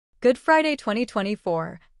Good Friday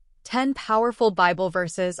 2024. 10 powerful Bible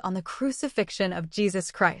verses on the crucifixion of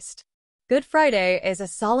Jesus Christ. Good Friday is a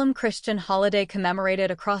solemn Christian holiday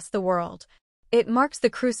commemorated across the world. It marks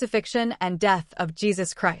the crucifixion and death of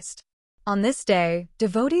Jesus Christ. On this day,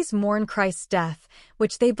 devotees mourn Christ's death,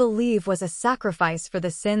 which they believe was a sacrifice for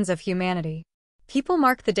the sins of humanity. People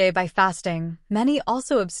mark the day by fasting. Many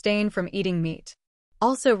also abstain from eating meat.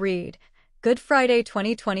 Also read Good Friday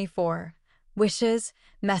 2024. Wishes,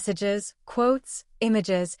 messages, quotes,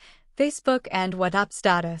 images, Facebook and WhatsApp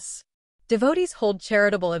status. Devotees hold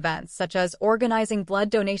charitable events such as organizing blood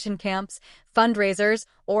donation camps, fundraisers,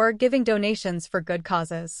 or giving donations for good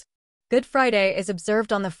causes. Good Friday is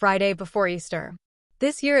observed on the Friday before Easter.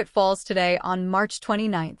 This year it falls today on March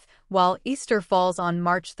 29th, while Easter falls on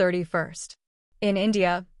March 31st. In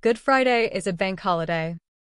India, Good Friday is a bank holiday.